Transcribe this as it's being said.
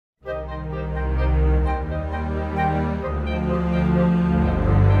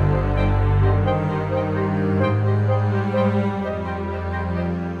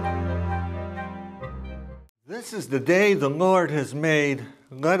This is the day the Lord has made.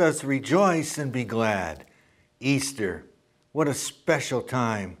 Let us rejoice and be glad. Easter, what a special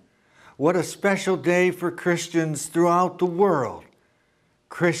time. What a special day for Christians throughout the world.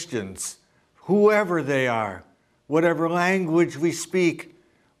 Christians, whoever they are, whatever language we speak,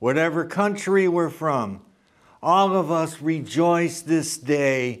 whatever country we're from, all of us rejoice this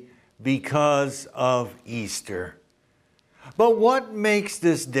day because of Easter. But what makes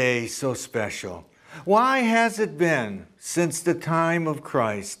this day so special? Why has it been, since the time of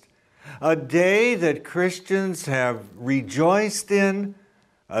Christ, a day that Christians have rejoiced in,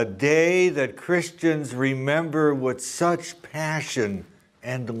 a day that Christians remember with such passion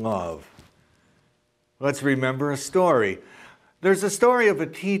and love? Let's remember a story. There's a story of a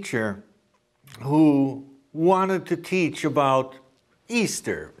teacher who wanted to teach about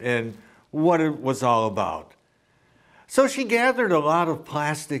Easter and what it was all about. So she gathered a lot of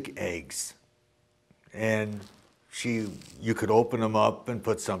plastic eggs, and you could open them up and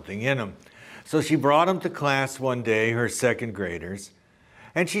put something in them. So she brought them to class one day, her second graders,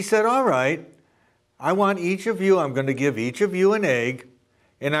 and she said, all right, I want each of you, I'm going to give each of you an egg,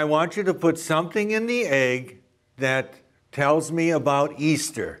 and I want you to put something in the egg that tells me about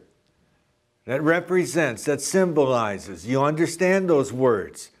Easter, that represents, that symbolizes. You understand those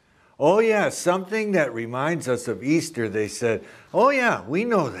words? Oh yeah, something that reminds us of Easter, they said. Oh yeah, we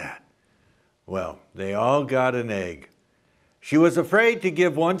know that. Well, they all got an egg. She was afraid to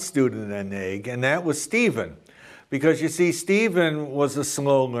give one student an egg, and that was Stephen. Because you see, Stephen was a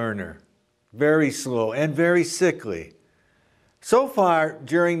slow learner, very slow and very sickly. So far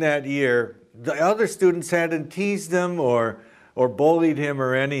during that year, the other students hadn't teased him or bullied him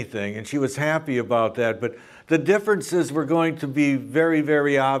or anything, and she was happy about that. But the differences were going to be very,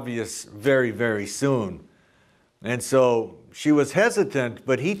 very obvious very, very soon. And so she was hesitant,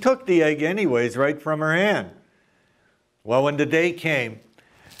 but he took the egg anyways right from her hand. Well, when the day came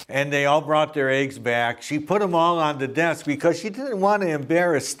and they all brought their eggs back, she put them all on the desk because she didn't want to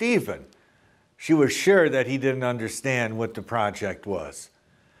embarrass Stephen. She was sure that he didn't understand what the project was.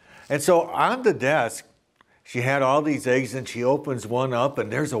 And so on the desk, she had all these eggs, and she opens one up,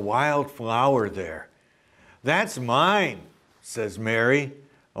 and there's a wild flower there. That's mine, says Mary.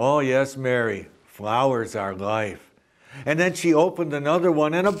 Oh, yes, Mary, flowers are life. And then she opened another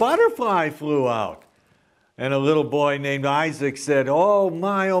one, and a butterfly flew out. And a little boy named Isaac said, oh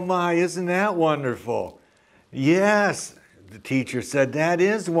my, isn't that wonderful? Yes, the teacher said, that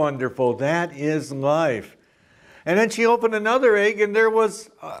is wonderful. That is life. And then she opened another egg, and there was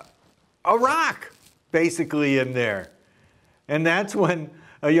a rock basically in there. And that's when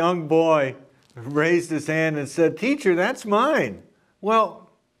a young boy raised his hand and said, teacher, that's mine. Well,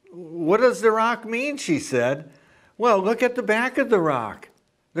 what does the rock mean, she said. Well, look at the back of the rock.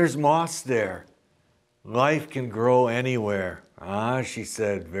 There's moss there. Life can grow anywhere. Ah, she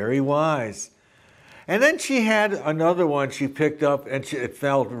said, very wise. And then she had another one she picked up, and it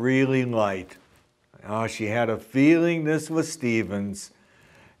felt really light. Oh, she had a feeling this was Stephen's.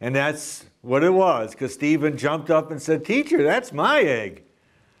 And that's what it was, because Stephen jumped up and said, teacher, that's my egg.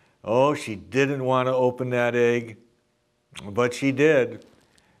 Oh, she didn't want to open that egg, but she did.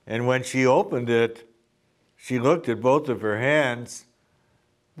 And when she opened it, she looked at both of her hands.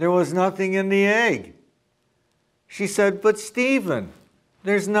 There was nothing in the egg. She said, but Stephen,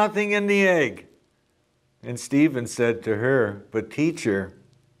 there's nothing in the egg. And Stephen said to her, but teacher,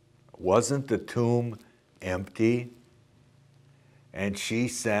 wasn't the tomb empty? And she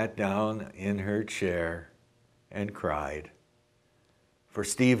sat down in her chair and cried. For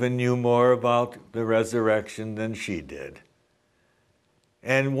Stephen knew more about the resurrection than she did.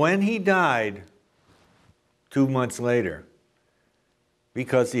 And when he died 2 months later,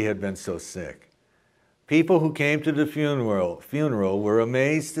 because he had been so sick, people who came to the funeral were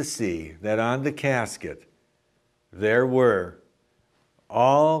amazed to see that on the casket there were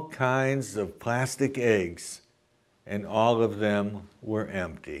all kinds of plastic eggs, and all of them were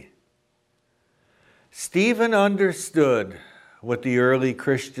empty. Stephen understood what the early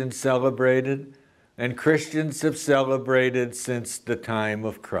Christians celebrated, and Christians have celebrated since the time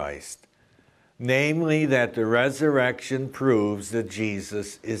of Christ. Namely, that the resurrection proves that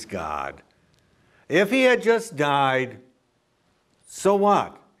Jesus is God. If he had just died, so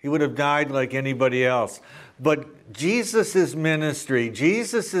what? He would have died like anybody else. But Jesus' ministry,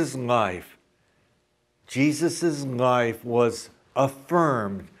 Jesus' life was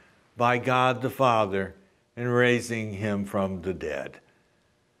affirmed by God the Father in raising him from the dead.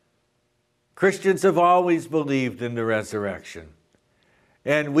 Christians have always believed in the resurrection.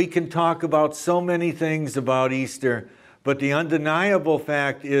 And we can talk about so many things about Easter, But the undeniable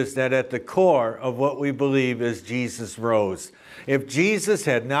fact is that at the core of what we believe is Jesus rose. If Jesus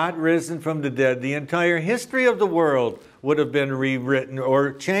had not risen from the dead, the entire history of the world would have been rewritten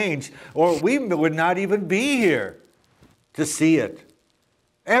or changed, or we would not even be here to see it.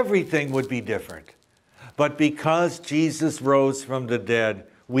 Everything would be different. But because Jesus rose from the dead,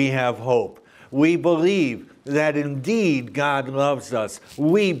 we have hope. We believe that indeed God loves us.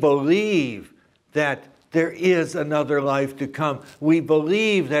 We believe that there is another life to come. We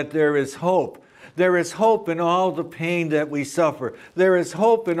believe that there is hope. There is hope in all the pain that we suffer. There is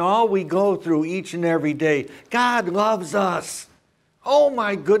hope in all we go through each and every day. God loves us. Oh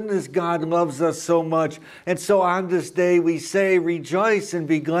my goodness, God loves us so much. And so on this day we say, rejoice and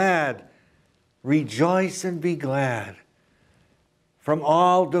be glad. Rejoice and be glad. From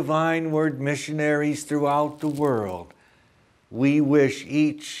all Divine Word missionaries throughout the world, we wish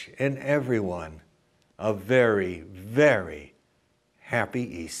each and everyone a very, very happy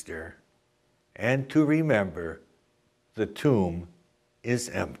Easter. And to remember, the tomb is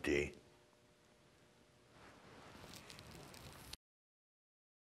empty.